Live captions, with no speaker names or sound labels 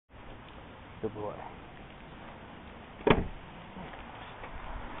Good boy.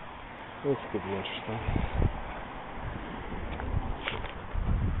 This could be interesting.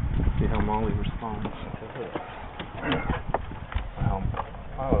 See how Molly responds to this. How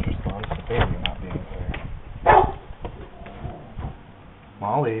Miles responds to baby not being here.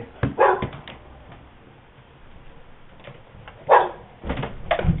 Molly.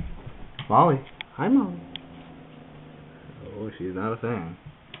 Molly. Hi, Molly. Oh, she's not a fan.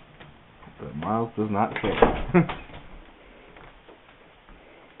 But Miles does not care.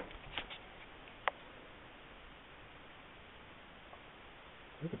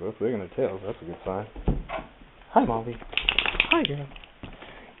 They're both wigging their tails. That's a good sign. Hi, Molly. Hi, girl.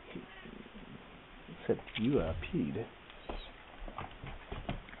 He said you peed.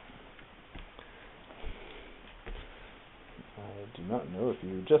 I do not know if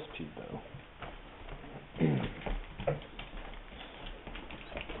you just peed, though.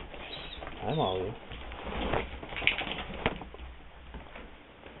 Hi, Molly.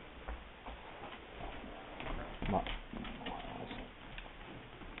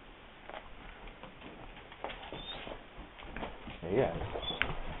 Hey, guys.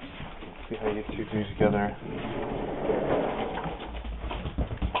 Let's see how you two do together.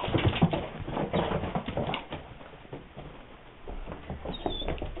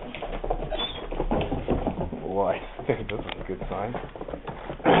 Well, I think this is a good sign.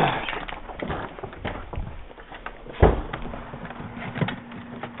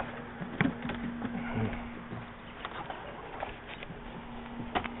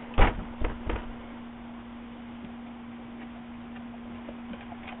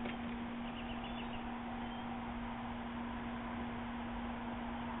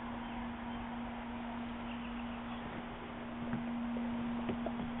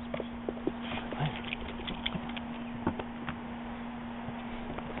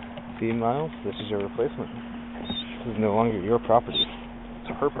 See, Miles, this is your replacement. This is no longer your property.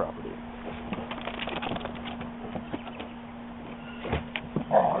 It's her property.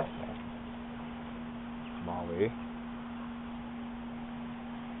 Molly.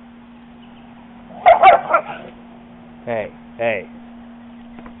 Hey.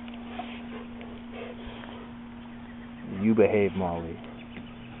 You behave, Molly.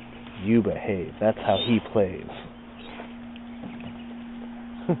 You behave. That's how he plays.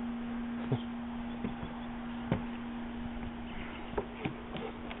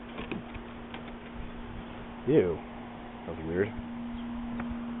 Ew. That was weird.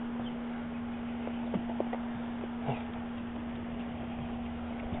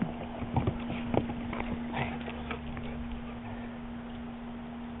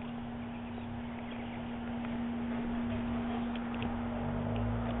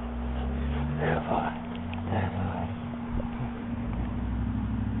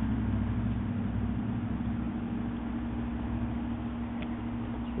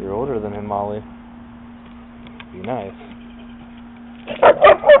 You're older than him, Molly. Be nice.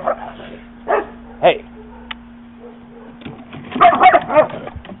 Hey!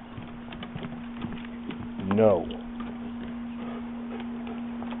 No.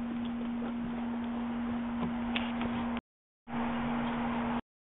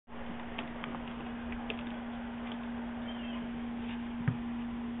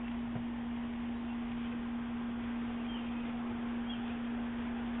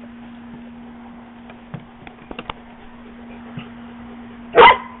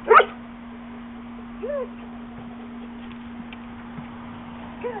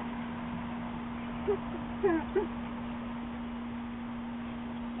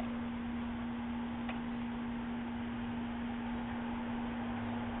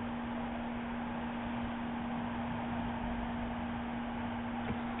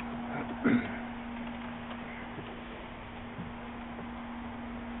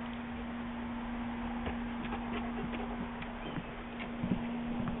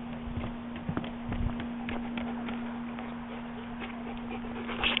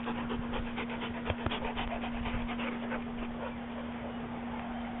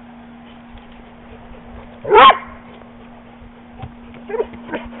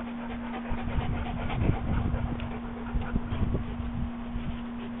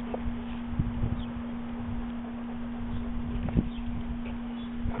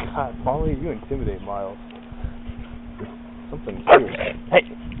 God, Molly, you intimidate Miles. Something serious. Hey!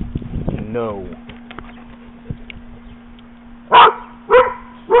 No.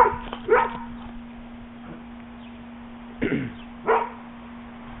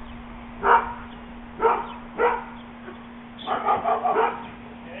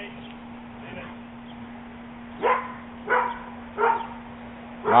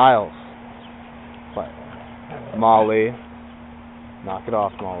 Miles. Quiet. Molly. Knock it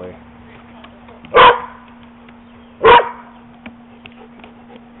off, Molly.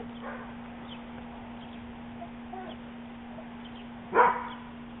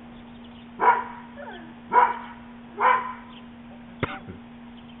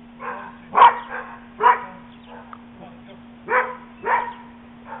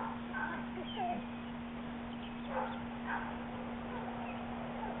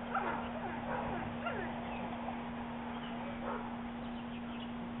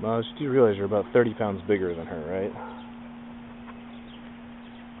 Miles, you do realize you're about 30 pounds bigger than her, right?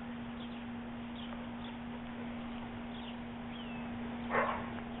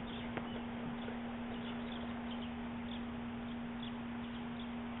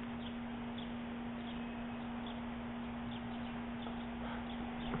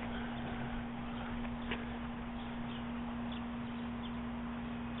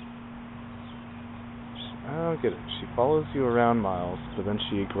 I don't get it. She follows you around, Miles, but then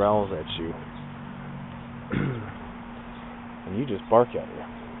she growls at you. And you just bark at her.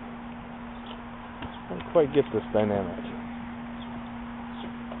 I don't quite get this dynamic.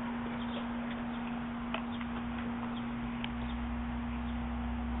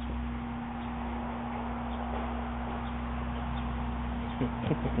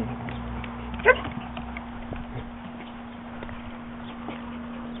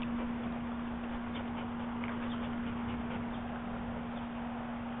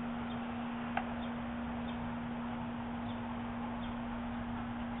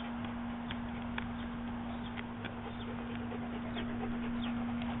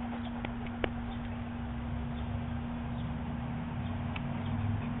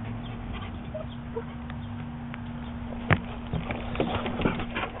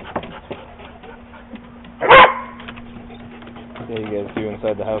 Yeah, you guys do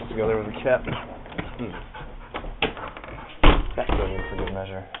inside the house together with a cat. That's going in for good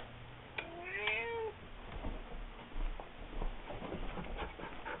measure.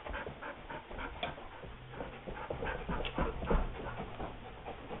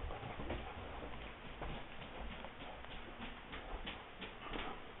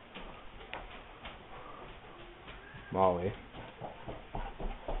 Molly.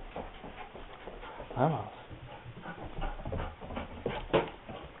 Hi, Miles.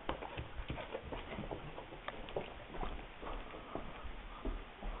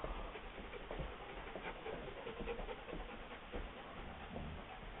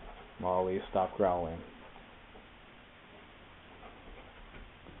 Molly, stop growling.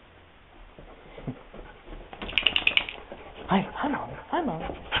 Hi, Molly. Hi, Molly.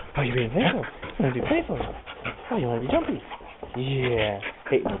 Oh, you're being playful. You want to be playful. Oh, you want to be jumpy. Yeah.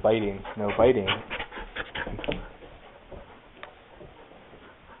 Hey, no biting. No biting.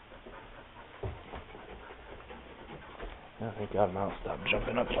 Oh, thank God, Miles, stop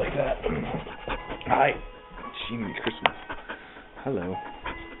jumping up like that. Hi. Jiminy Christmas. Hello.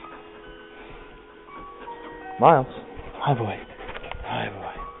 Miles. Hi, boy. Hi,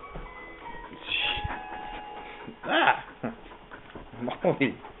 boy. Ah!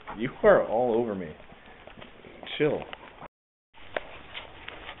 Molly, you are all over me. Chill.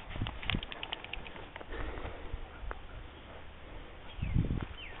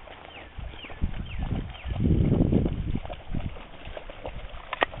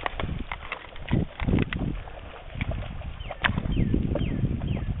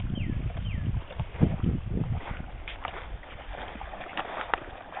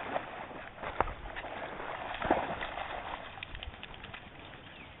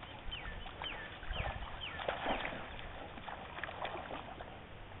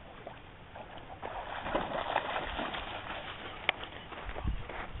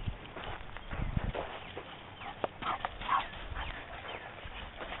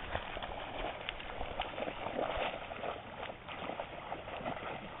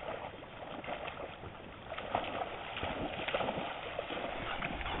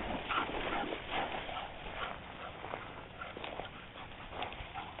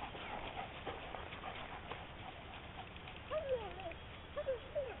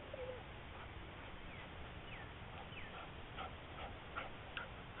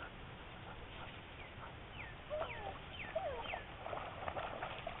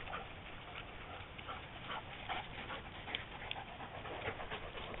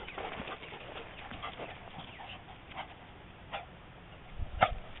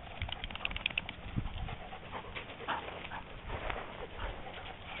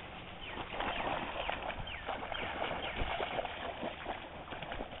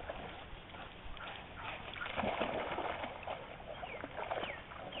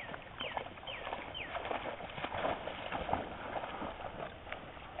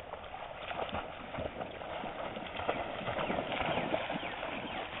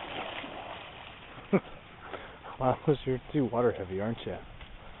 Miles, you're too water heavy, aren't you?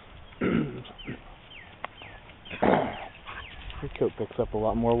 Your coat picks up a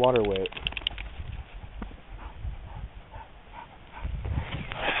lot more water weight.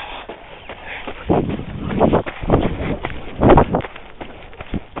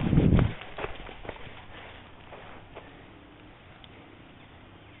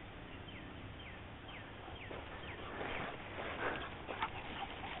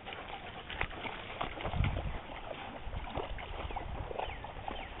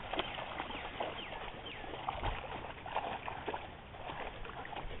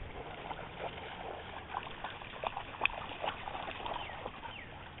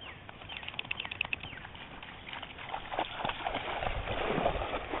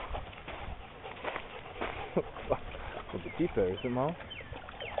 A bit deep there, is it, Mom?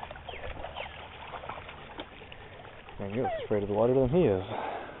 Man, you're less afraid of the water than he is.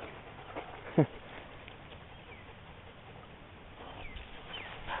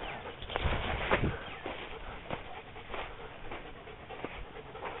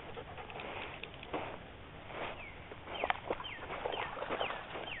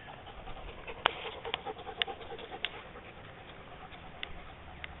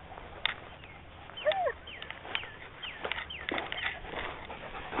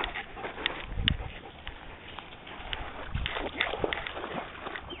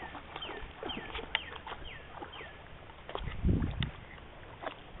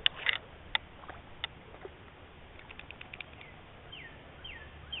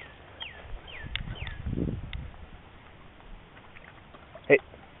 Hey,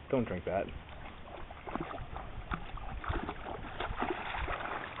 don't drink that.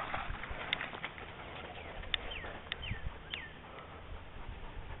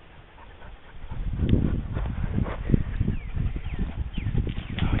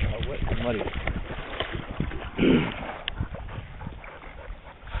 Oh, it's all wet and muddy.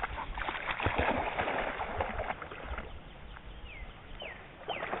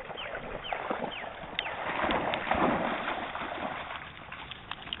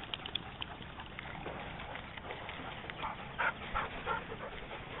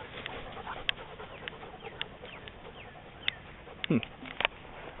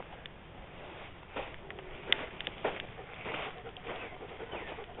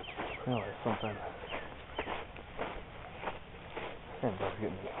 Well, or something. Man, I was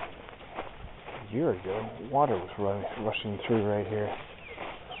getting a year ago. Water was rushing through right here.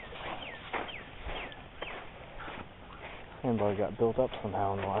 Sandbar got built up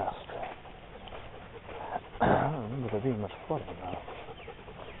somehow in the last. I don't remember there being much flooding though.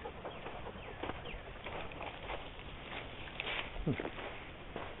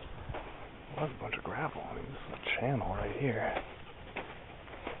 There's a bunch of gravel. I mean, this is a channel right here.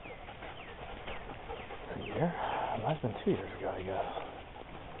 A year? It might have been 2 years ago, I guess.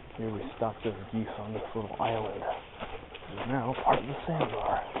 Here we stocked those geese on this little island. It is now part of the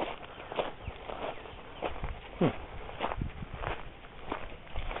sandbar.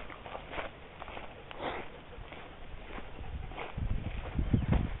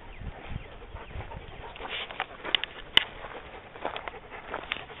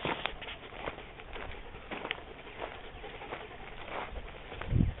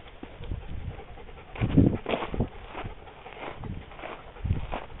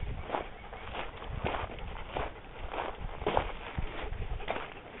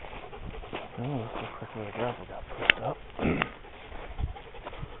 Oh, this looks like where the gravel got pushed up.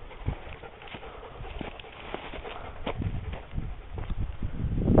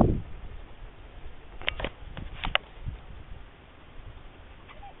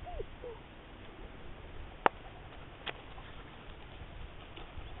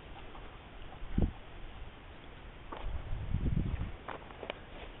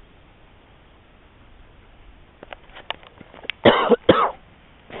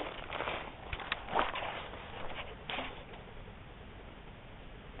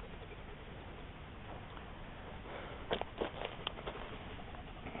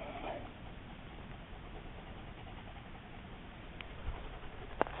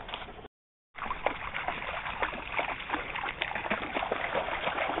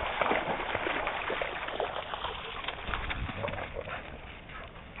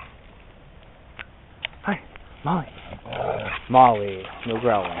 Hi, Molly. Molly, no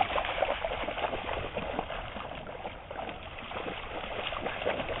growling.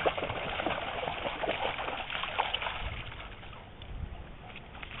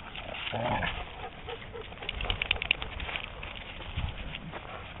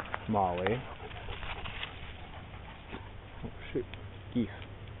 Molly. Oh shoot, geese.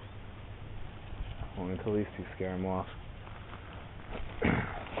 Oh, until these two scare him off.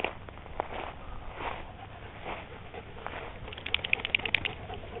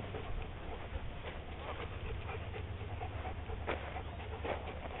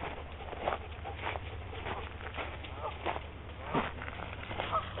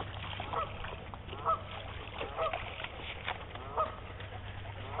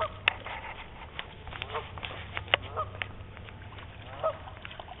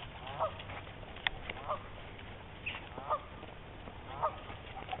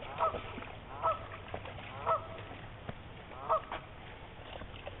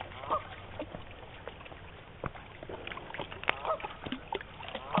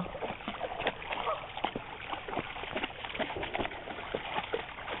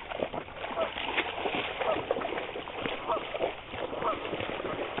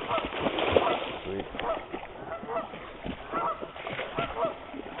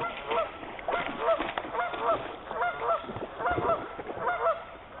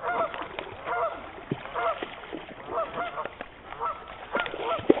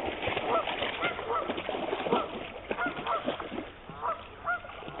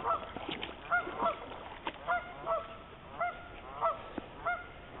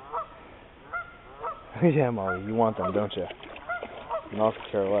 Yeah, Molly, you want them, don't you? And I'll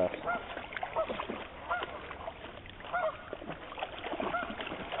care less.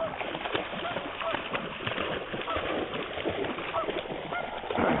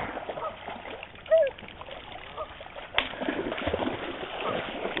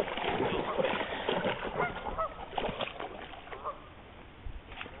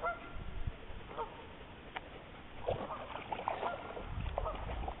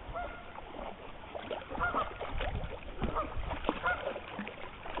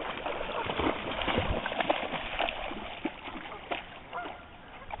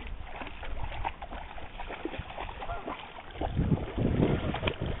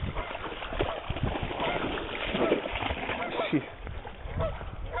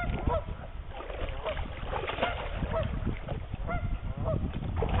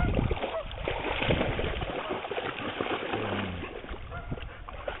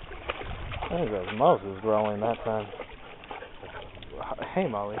 I think that was Moses growling that time. Hey,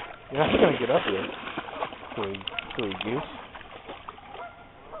 Molly, you're not going to get up here, silly goose.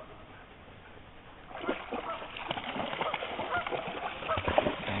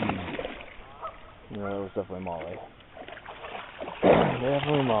 No, it was definitely Molly.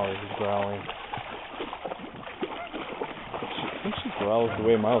 Definitely Molly who's growling. I think she growls the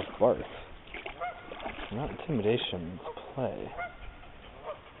way Miles barks. Not intimidation, it's play.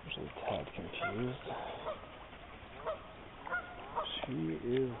 I'm a tad confused. She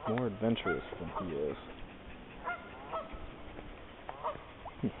is more adventurous than he is.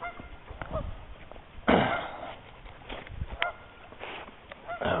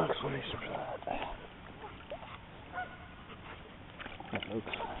 No explanation for that. Hey,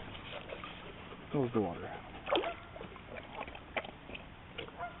 folks. What was the water?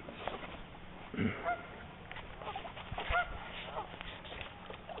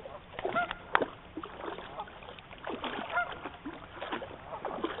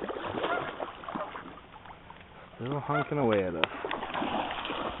 Still honking away at us.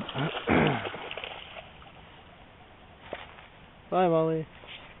 Bye, Molly.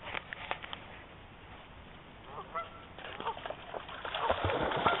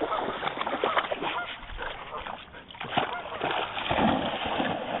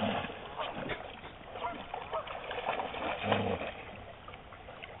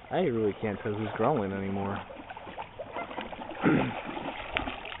 I really can't tell who's growling anymore. I'm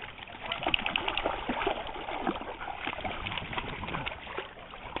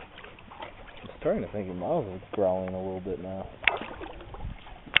starting to think Miles is growling a little bit now.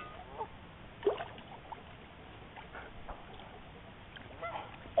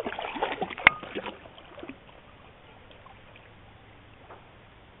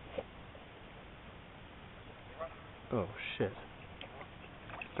 Oh shit.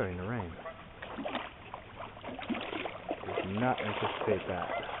 It's starting to rain. Did not anticipate that.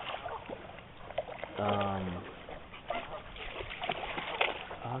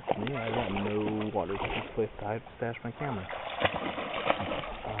 Fuck me, I got no water place to stash my camera.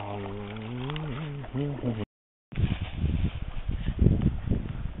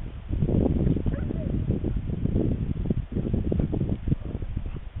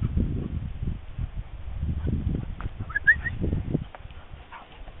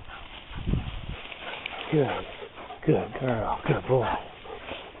 Good girl, good boy.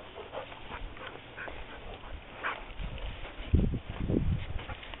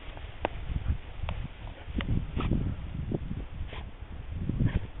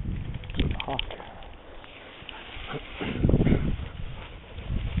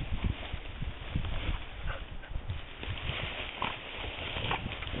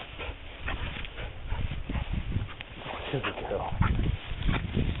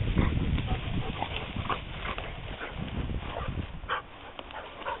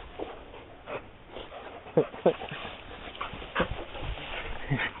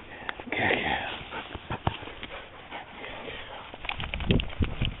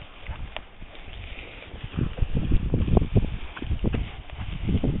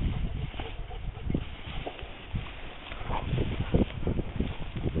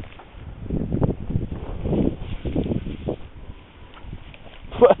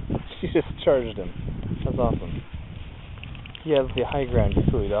 She just charged him. That's awesome. He has the high ground, you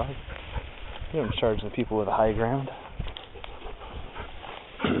silly dog. You don't charge the people with the high ground.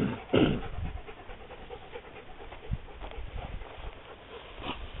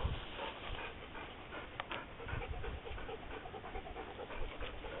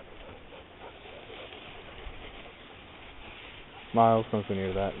 Miles, don't go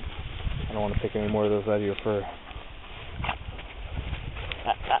near that. I don't want to pick any more of those out of your fur.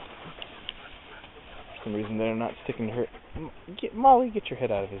 For some reason they're not sticking to her. Molly, get your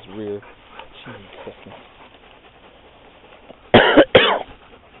head out of his rear. Jesus.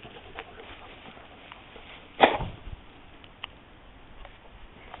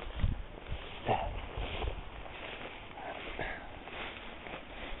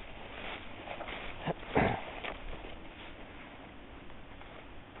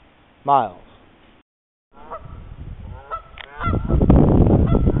 Miles.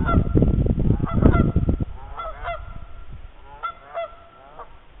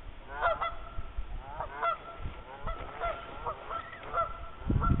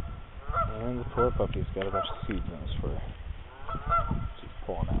 And the poor puppy's got a bunch of seeds in his fur. She's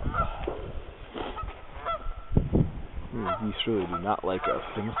pulling out. These geese really do not like us.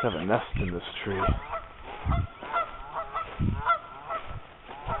 They must have a nest in this tree.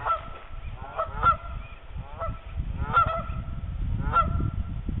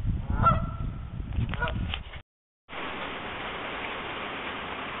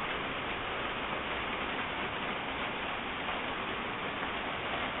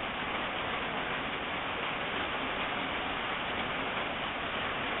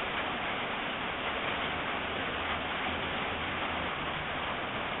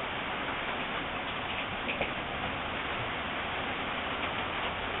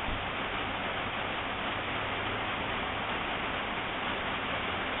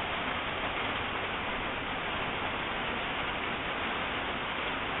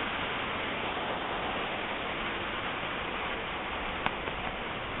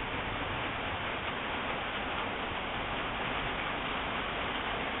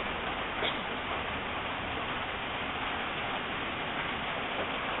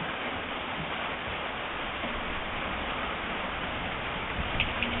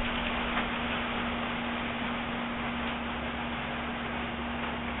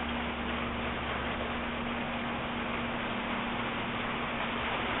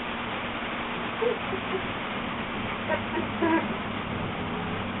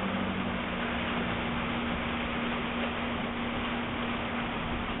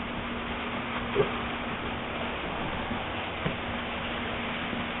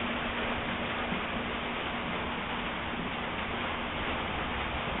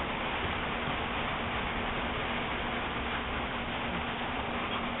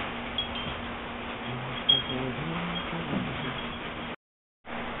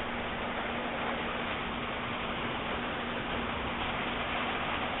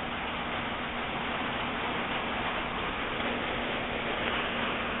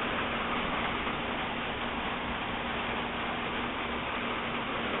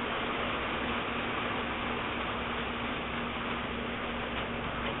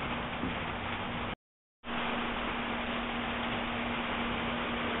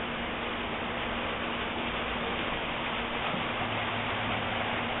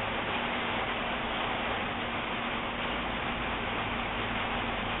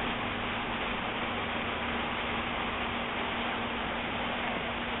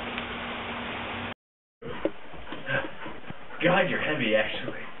 God, you're heavy,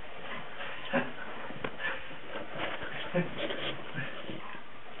 actually.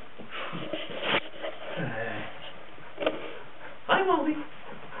 Hi, Molly.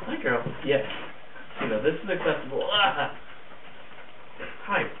 Hi, girl. Yes. You know, this is acceptable. Ah.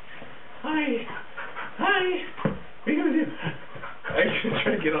 Hi. Hi. Hi. What are you going to do? Are you going to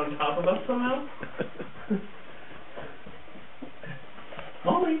try to get on top of us somehow?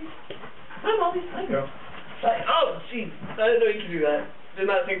 Molly. Hi, Molly. Hi, girl. Hi. Oh, jeez. I didn't know you could do that. Did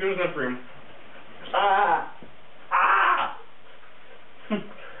not think there was enough room. Ah. Ah.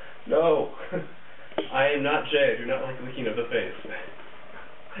 No. I am not Jay. I do not like licking of the face.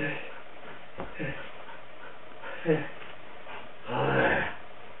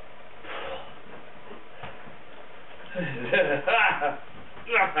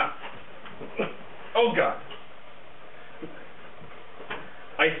 Oh, God.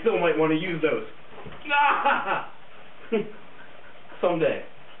 I still might want to use those. Someday.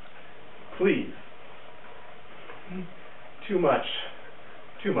 Please. Too much.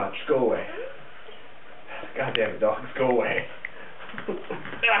 Too much. Go away. God damn it, dogs. Go away.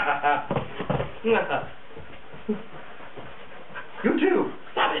 You too.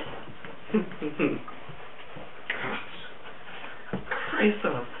 Stop it. Christ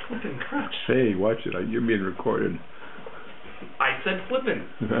on a flippin' crutch. Hey, watch it. You're being recorded. I said flippin'.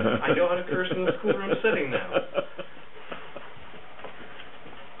 I know how to curse in the schoolroom setting now.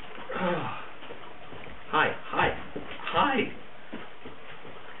 Hi.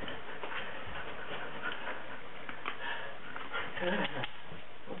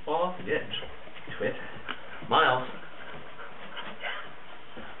 Don't fall off the edge, twit. Miles.